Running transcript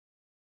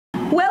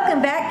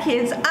Welcome back,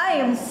 kids. I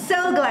am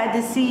so glad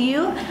to see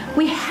you.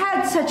 We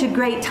had such a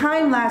great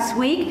time last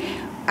week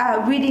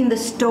reading the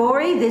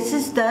story. This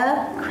is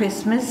the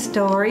Christmas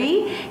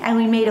story, and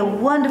we made a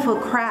wonderful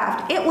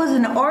craft. It was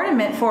an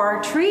ornament for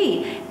our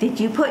tree. Did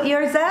you put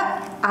yours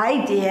up?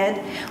 I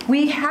did.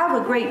 We have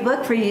a great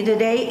book for you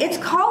today. It's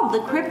called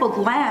The Crippled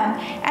Lamb,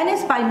 and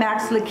it's by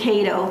Max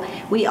Lucado.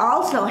 We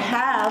also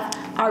have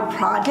our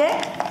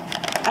project,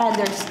 and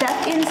there's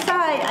stuff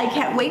inside. I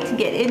can't wait to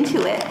get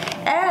into it.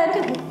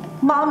 And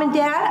Mom and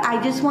Dad, I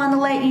just want to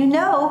let you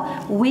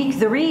know, week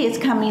 3 is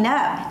coming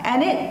up,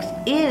 and it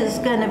is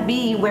going to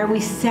be where we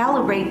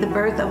celebrate the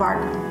birth of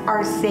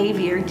our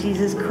Savior,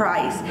 Jesus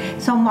Christ.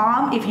 So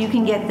Mom, if you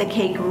can get the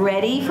cake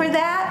ready for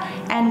that,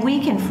 and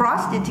we can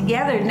frost it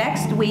together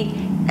next week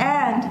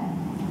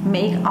and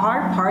make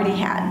our party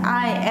hat.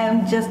 I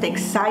am just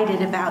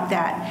excited about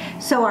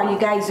that. So are you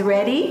guys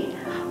ready?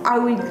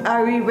 Are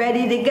we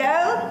ready to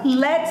go?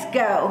 Let's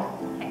go.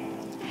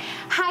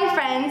 Hi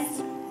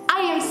friends.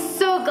 I am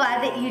so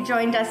glad that you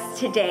joined us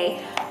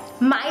today.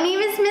 My name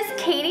is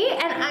Miss Katie,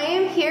 and I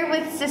am here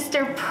with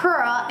Sister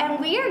Pearl, and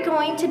we are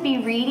going to be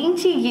reading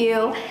to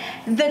you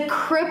The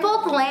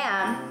Crippled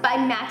Lamb by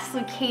Max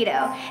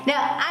Lucado.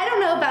 Now, I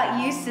don't know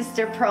about you,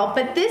 Sister Pearl,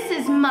 but this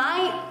is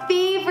my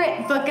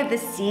favorite book of the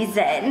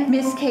season.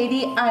 Miss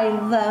Katie, I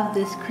love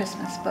this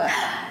Christmas book.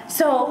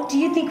 So, do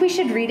you think we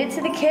should read it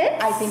to the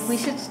kids? I think we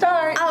should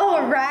start.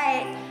 All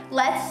right,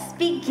 let's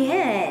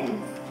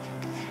begin.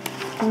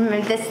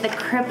 Remember this, The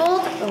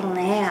Crippled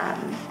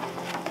Lamb.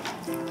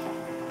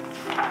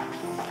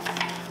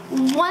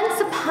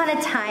 Once upon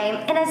a time,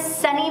 in a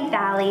sunny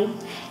valley,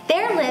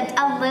 there lived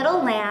a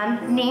little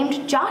lamb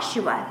named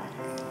Joshua.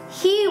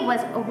 He was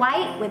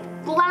white with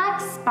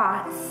black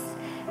spots,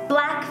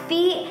 black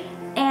feet,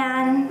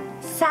 and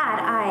sad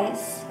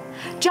eyes.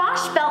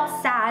 Josh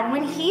felt sad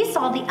when he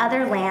saw the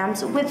other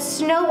lambs with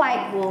snow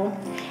white wool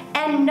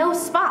and no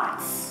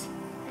spots.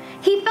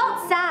 He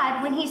felt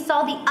sad when he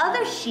saw the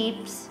other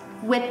sheep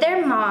with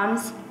their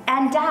moms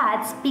and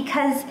dads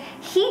because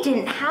he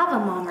didn't have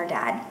a mom or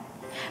dad.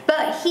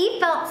 But he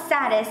felt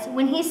saddest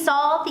when he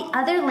saw the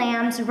other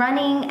lambs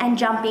running and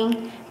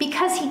jumping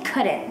because he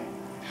couldn't.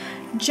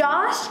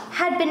 Josh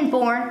had been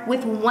born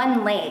with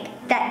one leg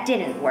that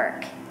didn't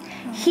work.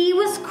 He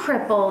was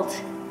crippled.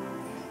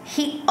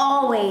 He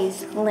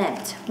always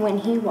limped when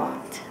he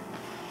walked.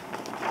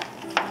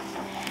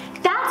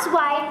 That's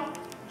why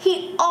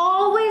he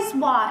always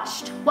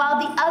watched while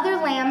the other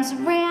lambs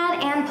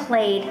ran and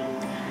played.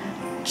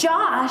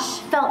 Josh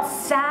felt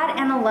sad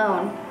and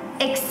alone,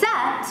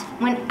 except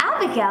when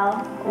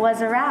Abigail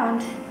was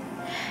around.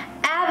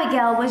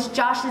 Abigail was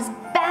Josh's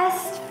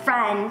best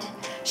friend.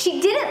 She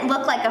didn't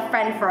look like a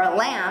friend for a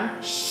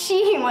lamb.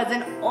 She was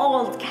an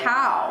old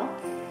cow.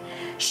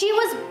 She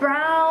was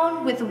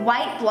brown with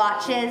white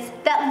blotches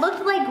that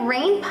looked like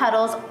rain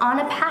puddles on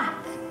a path.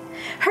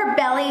 Her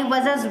belly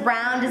was as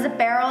round as a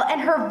barrel,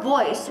 and her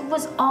voice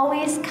was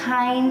always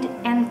kind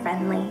and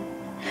friendly.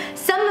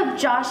 Some of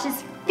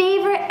Josh's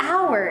favorite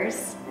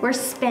hours were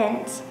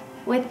spent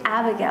with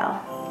Abigail.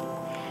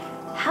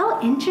 How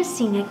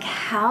interesting, a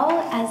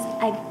cow as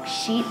a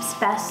sheep's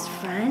best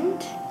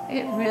friend.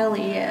 It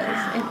really is.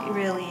 Wow. It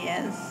really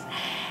is.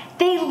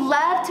 They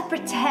loved to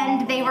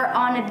pretend they were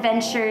on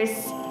adventures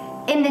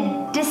in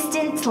the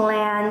distant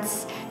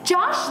lands.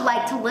 Josh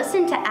liked to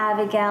listen to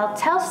Abigail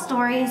tell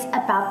stories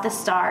about the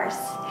stars.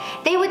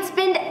 They would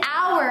spend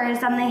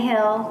hours on the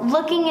hill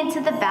looking into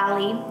the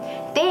valley.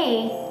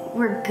 They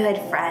were good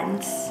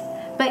friends.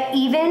 But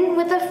even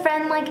with a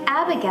friend like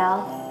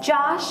Abigail,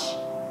 Josh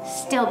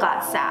still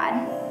got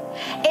sad.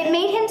 It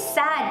made him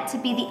sad to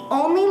be the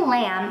only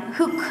lamb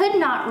who could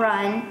not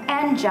run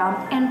and jump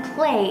and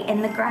play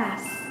in the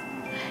grass.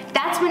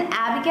 That's when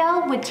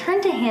Abigail would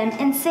turn to him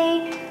and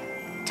say,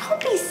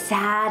 "Don't be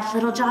sad,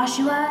 little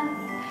Joshua.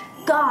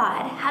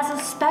 God has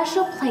a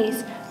special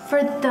place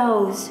for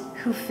those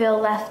who feel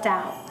left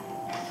out."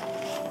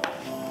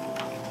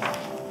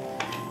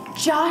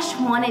 Josh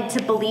wanted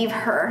to believe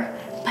her,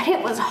 but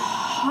it was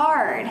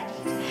hard.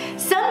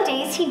 Some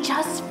days he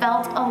just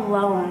felt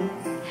alone.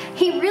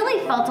 He really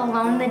felt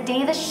alone the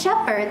day the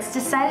shepherds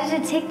decided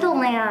to take the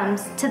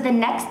lambs to the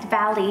next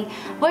valley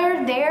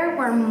where there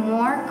were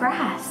more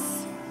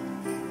grass.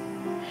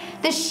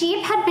 The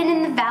sheep had been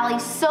in the valley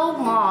so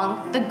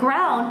long, the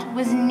ground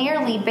was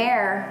nearly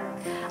bare.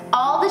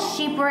 All the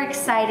sheep were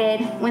excited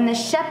when the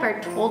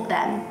shepherd told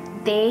them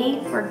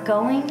they were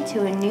going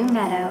to a new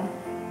meadow.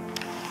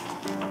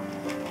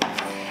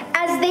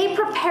 As they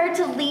prepared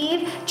to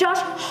leave, Josh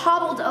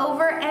hobbled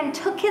over and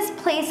took his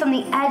place on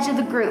the edge of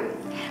the group.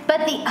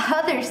 But the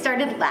others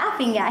started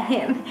laughing at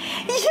him.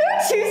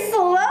 "You're too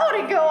slow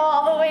to go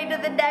all the way to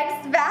the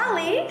next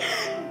valley.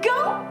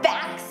 Go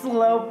back,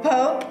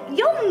 slowpoke.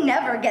 You'll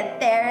never get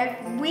there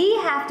if we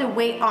have to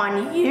wait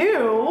on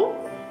you."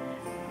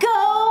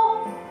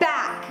 "Go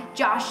back,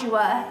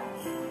 Joshua."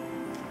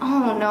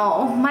 Oh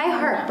no, my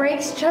heart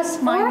breaks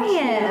just for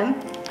him.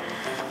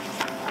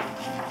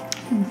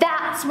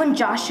 That's when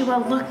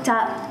Joshua looked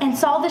up and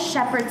saw the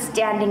shepherd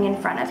standing in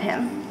front of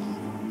him.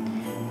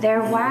 They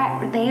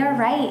are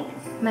right,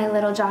 my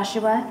little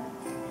Joshua.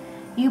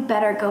 You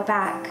better go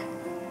back.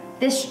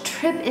 This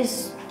trip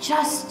is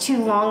just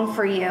too long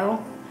for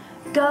you.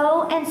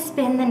 Go and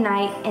spend the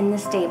night in the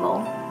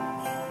stable.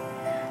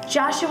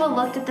 Joshua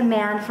looked at the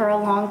man for a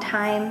long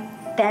time.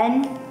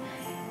 Then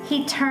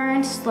he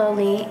turned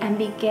slowly and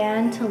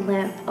began to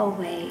limp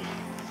away.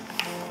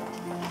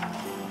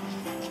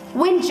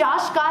 When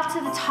Josh got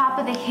to the top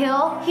of the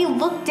hill, he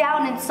looked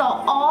down and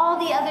saw all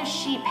the other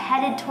sheep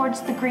headed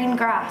towards the green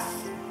grass.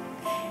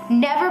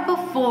 Never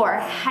before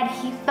had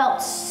he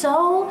felt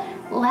so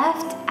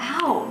left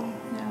out.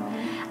 No.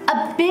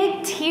 A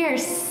big tear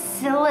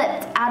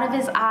slipped out of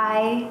his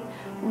eye,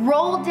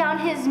 rolled down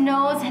his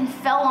nose, and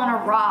fell on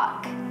a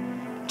rock.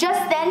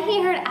 Just then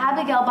he heard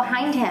Abigail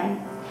behind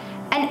him.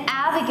 And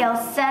Abigail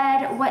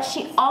said what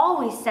she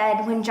always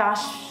said when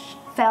Josh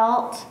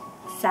felt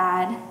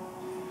sad.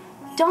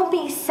 Don't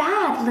be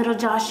sad, little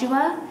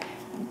Joshua.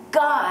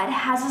 God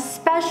has a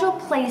special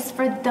place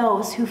for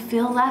those who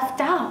feel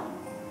left out.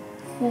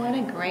 What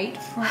a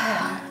great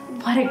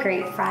friend. What a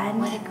great friend.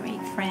 What a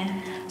great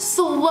friend.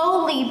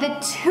 Slowly, the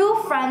two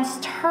friends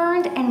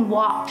turned and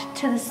walked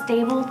to the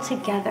stable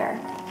together.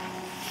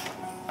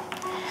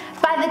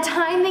 By the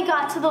time they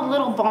got to the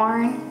little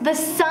barn, the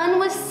sun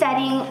was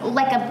setting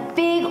like a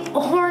big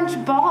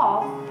orange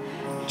ball.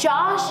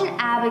 Josh and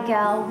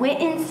Abigail went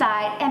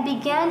inside and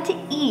began to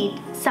eat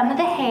some of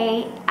the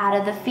hay out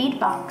of the feed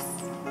box.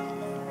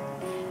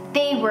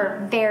 They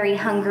were very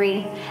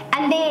hungry,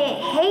 and the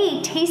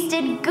hay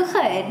tasted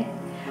good.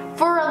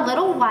 For a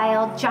little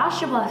while,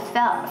 Joshua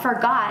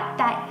forgot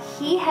that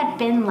he had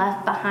been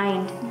left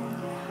behind.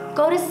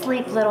 Go to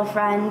sleep, little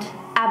friend,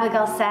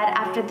 Abigail said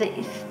after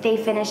they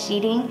finished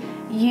eating.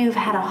 You've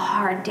had a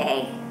hard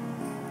day.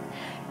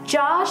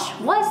 Josh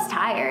was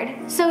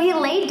tired, so he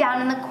laid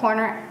down in the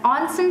corner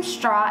on some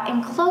straw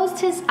and closed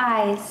his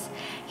eyes.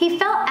 He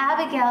felt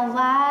Abigail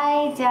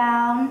lie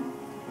down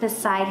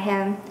beside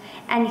him,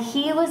 and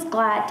he was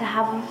glad to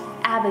have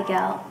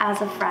Abigail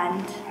as a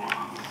friend.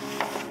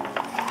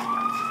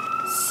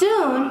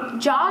 Soon,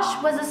 Josh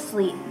was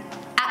asleep.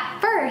 At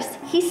first,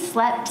 he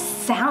slept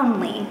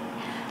soundly,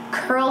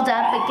 curled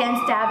up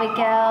against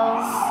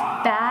Abigail's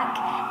back.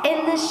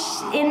 In the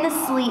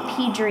sleep,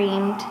 he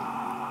dreamed.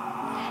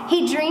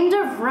 He dreamed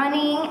of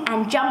running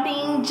and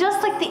jumping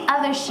just like the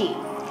other sheep.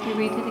 Can you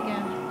read it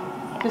again?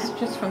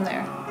 Just from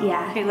there.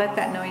 Yeah. Okay, let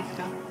that noise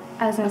go.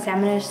 I was going to say,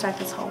 I'm going to start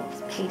this whole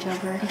page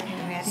over. Okay,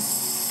 ready?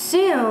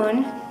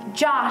 Soon,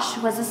 Josh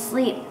was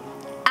asleep.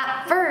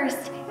 At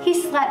first, he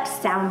slept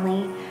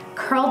soundly,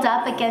 curled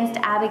up against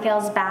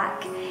Abigail's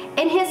back.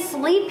 In his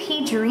sleep,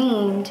 he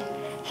dreamed.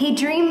 He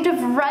dreamed of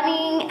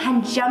running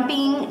and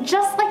jumping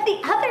just like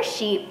the other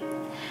sheep.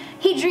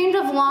 He dreamed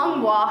of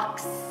long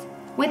walks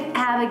with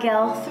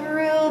Abigail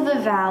through the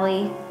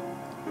valley.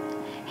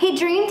 He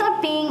dreamed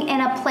of being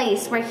in a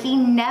place where he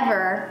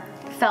never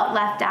felt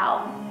left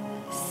out.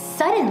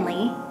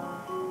 Suddenly,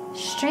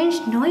 strange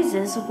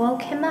noises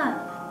woke him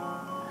up.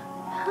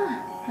 I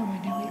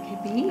wonder what it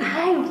could be.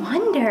 I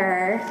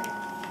wonder.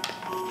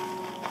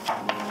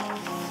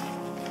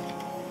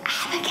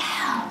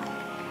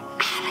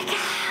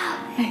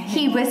 Abigail,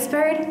 he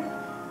whispered.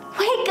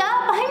 Wake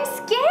up, I'm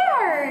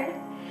scared.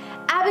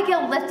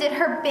 Abigail lifted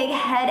her big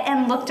head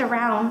and looked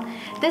around.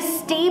 The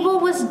stable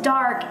was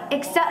dark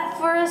except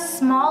for a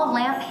small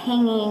lamp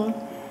hanging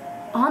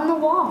on the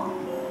wall.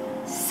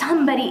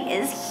 Somebody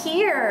is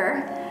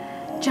here,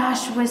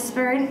 Josh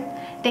whispered.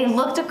 They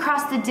looked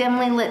across the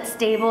dimly lit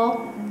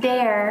stable.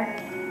 There,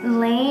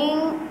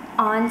 laying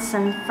on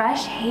some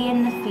fresh hay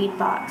in the feed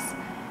box,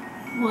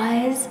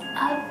 was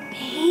a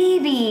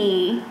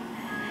baby.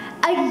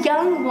 A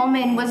young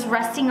woman was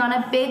resting on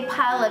a big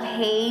pile of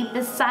hay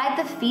beside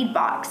the feed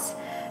box.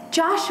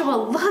 Joshua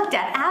looked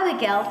at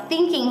Abigail,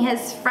 thinking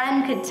his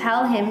friend could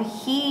tell him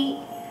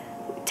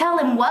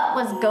what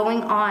was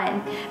going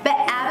on. But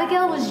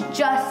Abigail was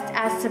just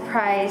as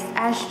surprised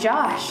as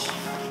Josh.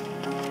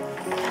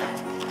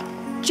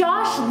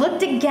 Josh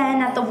looked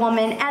again at the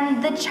woman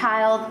and the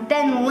child,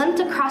 then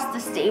limped across the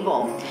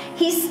stable.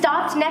 He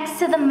stopped next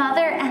to the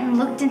mother and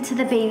looked into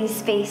the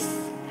baby's face.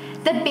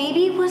 The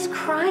baby was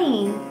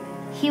crying.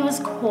 He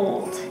was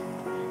cold.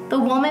 The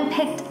woman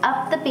picked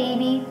up the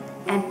baby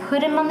and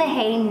put him on the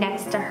hay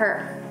next to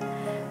her.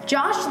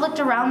 Josh looked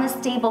around the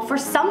stable for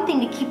something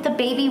to keep the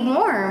baby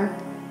warm.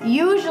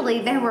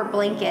 Usually there were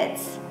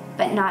blankets,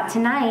 but not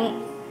tonight.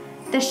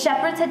 The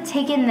shepherds had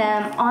taken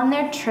them on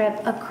their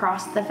trip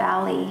across the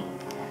valley.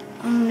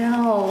 Oh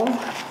no.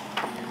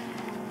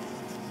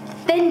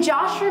 Then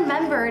Josh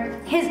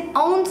remembered his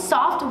own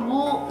soft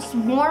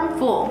warm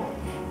wool.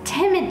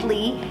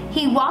 Timidly,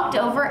 he walked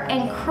over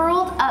and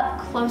curled up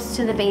close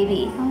to the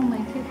baby. Oh my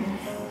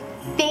goodness.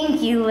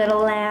 Thank you,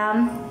 little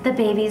lamb, the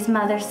baby's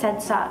mother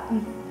said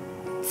softly.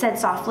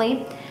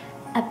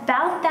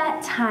 About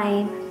that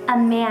time, a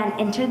man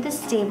entered the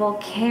stable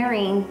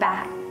carrying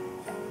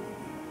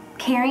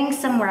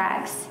some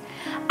rags.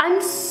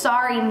 I'm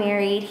sorry,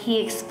 Mary, he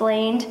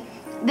explained.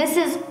 This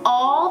is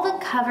all the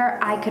cover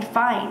I could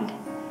find.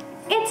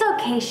 It's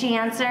okay, she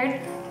answered.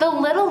 The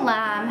little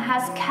lamb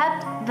has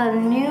kept the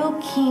new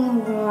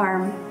king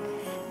warm.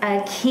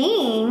 A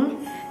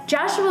king?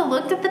 Joshua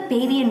looked at the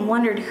baby and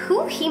wondered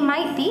who he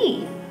might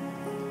be.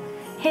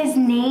 His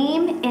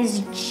name is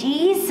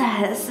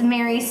Jesus,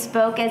 Mary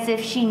spoke as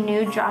if she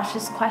knew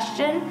Joshua's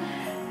question.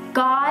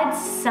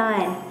 God's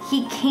son.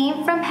 He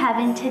came from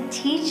heaven to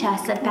teach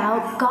us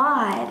about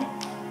God.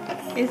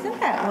 Isn't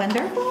that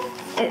wonderful?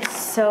 It's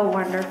so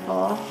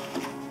wonderful.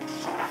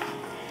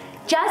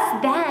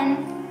 Just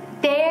then,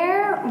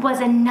 there was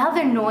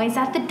another noise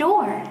at the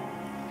door.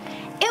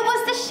 It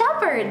was the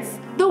shepherds,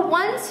 the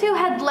ones who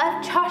had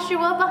left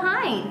Joshua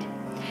behind.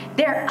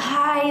 Their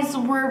eyes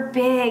were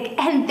big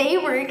and they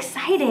were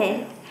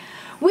excited.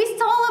 We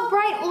saw a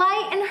bright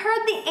light and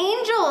heard the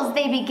angels,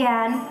 they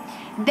began.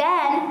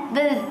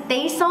 Then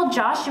they saw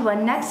Joshua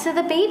next to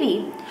the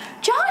baby.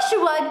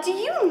 Joshua, do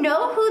you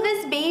know who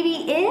this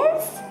baby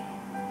is?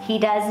 He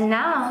does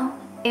now.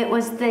 It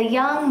was the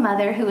young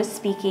mother who was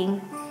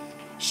speaking.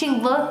 She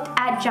looked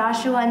at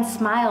Joshua and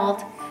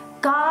smiled.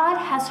 God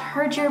has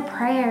heard your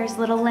prayers,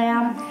 little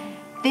lamb.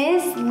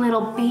 This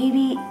little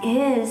baby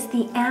is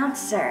the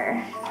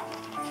answer.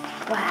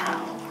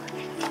 Wow.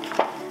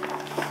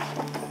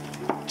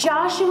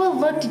 Joshua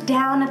looked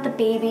down at the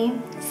baby.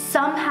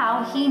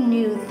 Somehow he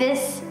knew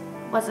this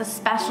was a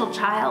special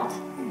child.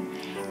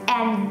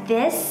 And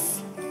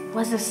this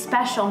was a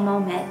special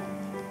moment.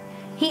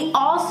 He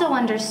also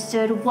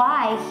understood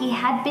why he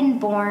had been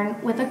born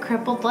with a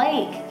crippled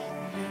leg.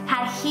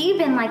 Had he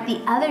been like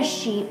the other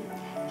sheep,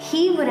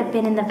 he would have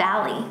been in the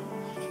valley.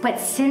 But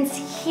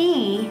since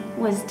he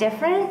was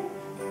different,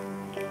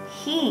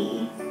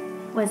 he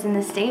was in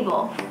the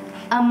stable,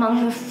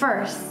 among the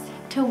first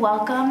to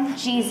welcome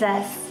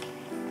Jesus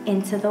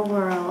into the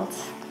world.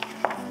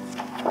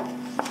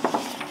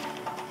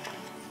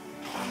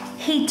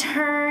 He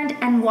turned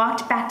and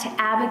walked back to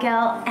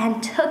Abigail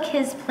and took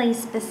his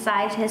place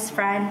beside his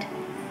friend.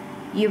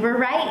 You were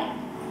right,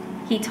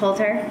 he told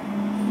her.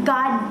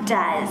 God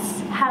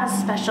does have a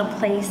special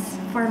place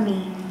for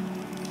me.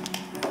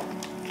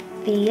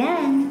 The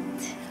end.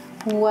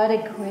 What a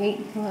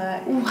great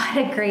book. What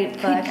a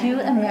great book. Could you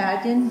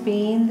imagine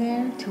being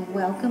there to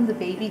welcome the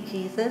baby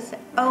Jesus?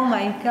 Oh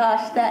my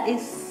gosh, that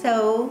is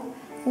so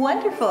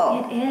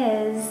wonderful. It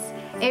is.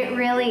 It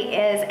really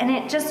is. And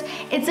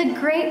it's a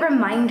great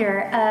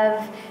reminder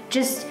of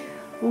just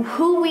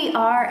who we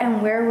are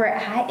and where we're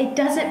at. It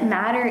doesn't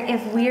matter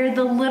if we're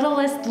the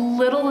littlest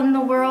little in the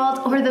world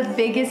or the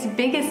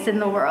biggest in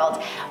the world.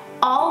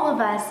 All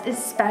of us is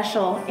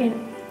special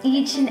in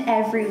each and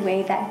every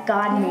way that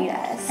God made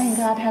us. And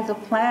God has a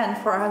plan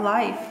for our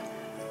life.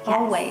 Yes.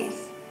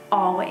 Always.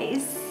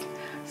 Always.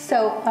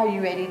 So, are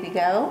you ready to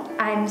go?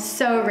 I'm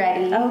so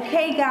ready.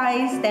 Okay,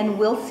 guys, then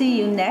we'll see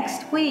you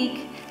next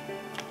week.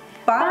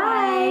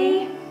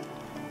 Bye.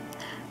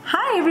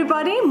 Hi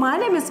everybody, my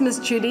name is Miss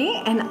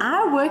Judy and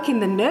I work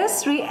in the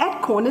nursery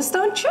at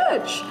Cornerstone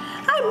Church.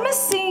 I miss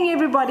seeing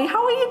everybody.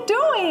 How are you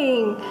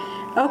doing?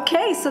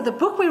 Okay, so the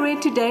book we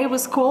read today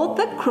was called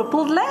The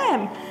Crippled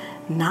Lamb.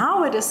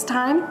 Now it is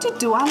time to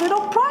do our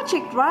little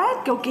project,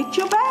 right? Go get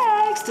your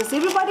bags. Does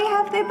everybody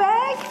have their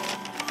bag?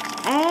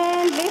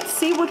 And let's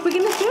see what we're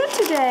going to do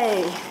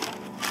today.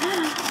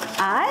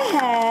 I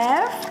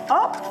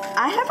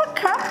have a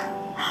cup.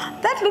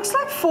 That looks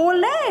like 4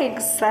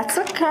 legs. That's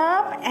a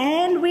cup.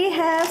 And we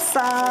have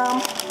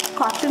some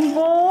cotton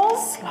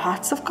balls.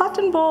 Lots of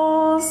cotton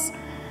balls.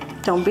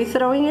 Don't be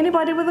throwing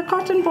anybody with the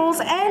cotton balls.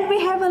 And we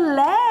have a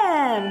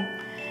lamb.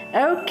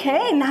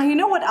 Okay, now you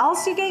know what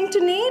else you're going to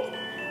need?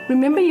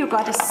 Remember, you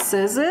got a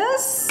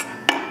scissors.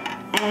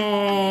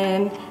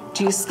 And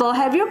do you still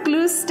have your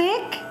glue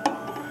stick?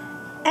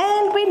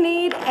 And we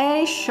need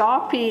a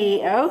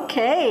Sharpie.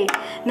 Okay,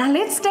 now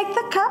let's take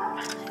the cup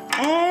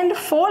and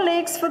 4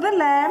 legs for the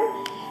lamb,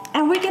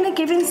 and we're going to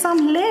give him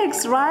some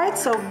legs, right?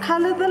 So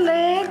color the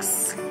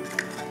legs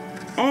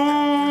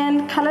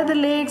and color the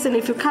legs, and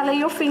if you color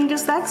your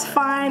fingers, that's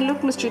fine.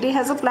 Look, Miss Judy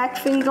has a black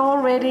finger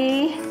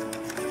already.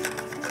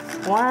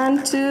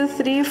 1, 2,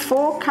 3,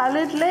 4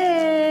 colored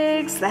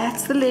legs.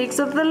 That's the legs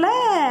of the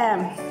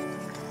lamb.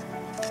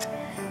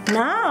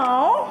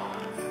 Now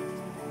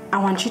I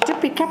want you to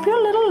pick up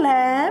your little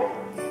lamb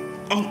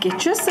and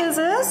get your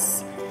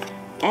scissors.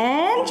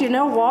 And you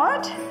know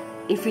what?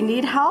 If you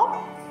need help,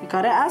 you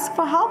gotta ask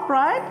for help,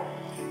 right?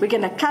 We're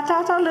gonna cut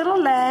out our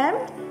little lamb.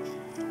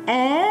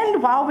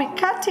 And while we're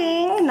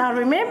cutting, now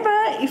remember,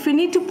 if you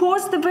need to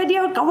pause the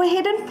video, go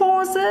ahead and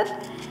pause it.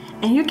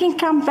 And you can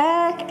come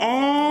back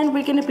and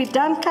we're gonna be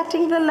done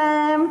cutting the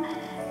lamb.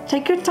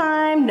 Take your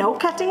time, no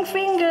cutting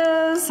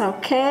fingers,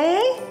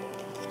 okay?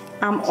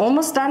 I'm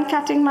almost done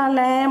cutting my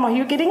lamb. Are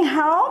you getting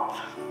help?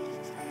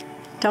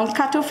 Don't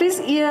cut off his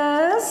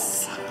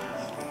ears.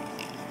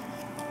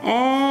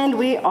 And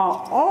we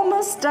are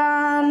almost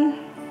done.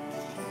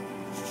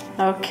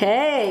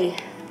 Okay,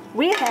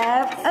 we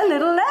have a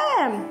little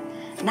lamb.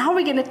 Now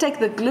we're going to take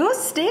the glue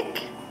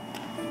stick.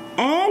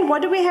 And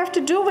what do we have to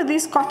do with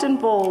these cotton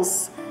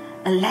balls?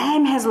 A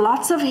lamb has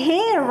lots of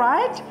hair,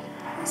 right?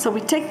 So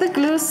we take the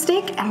glue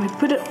stick and we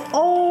put it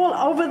all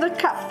over the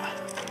cup.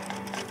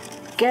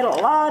 get a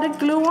lot of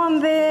glue on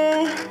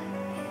there.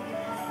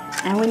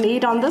 And we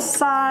need on the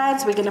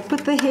sides, we're gonna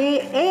put the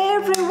hair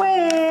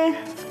everywhere.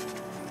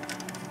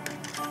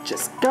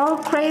 Just go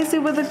crazy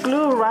with the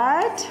glue,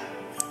 right?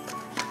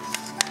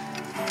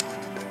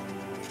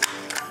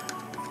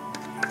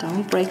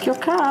 Don't break your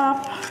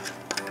cup.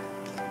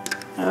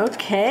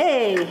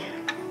 Okay.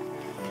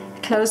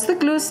 Close the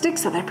glue stick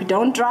so that we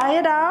don't dry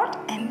it out.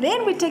 And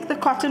then we take the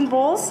cotton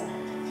balls.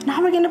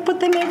 Now we're gonna put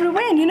them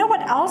everywhere. And you know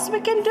what else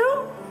we can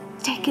do?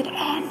 Take it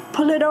and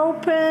pull it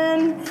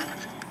open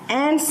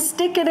and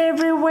stick it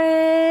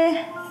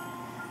everywhere.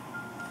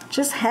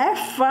 Just have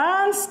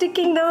fun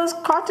sticking those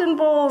cotton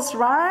balls,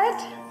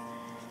 right?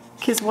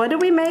 Because what are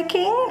we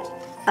making?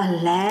 A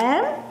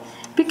lamb?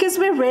 Because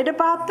we read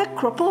about the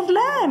crippled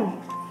lamb.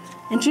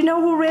 And you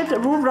know who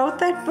wrote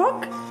that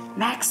book?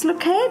 Max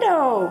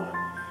Lucado.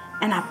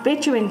 And I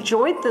bet you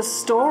enjoyed the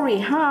story,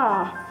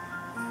 huh?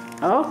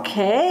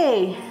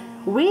 Okay,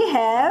 we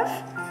have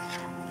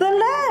the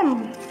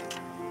lamb.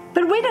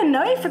 But we don't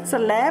know if it's a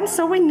lamb,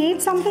 so we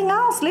need something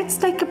else. Let's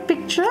take a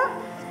picture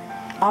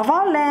of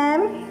our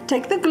lamb.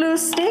 Take the glue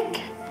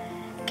stick,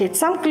 get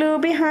some glue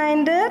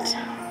behind it,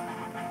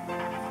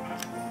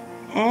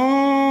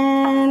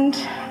 and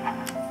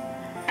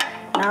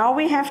now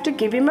we have to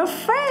give him a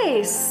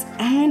face.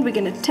 And we're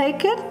gonna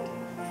take it,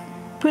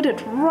 put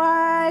it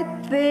right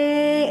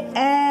there,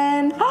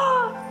 and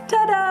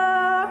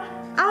ta-da!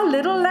 Our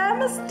little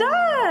lamb is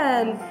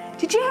done.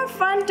 Did you have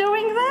fun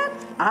doing that?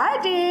 I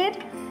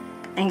did.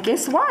 And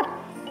guess what?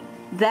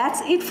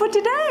 That's it for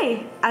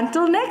today.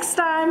 Until next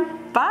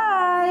time,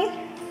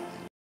 bye.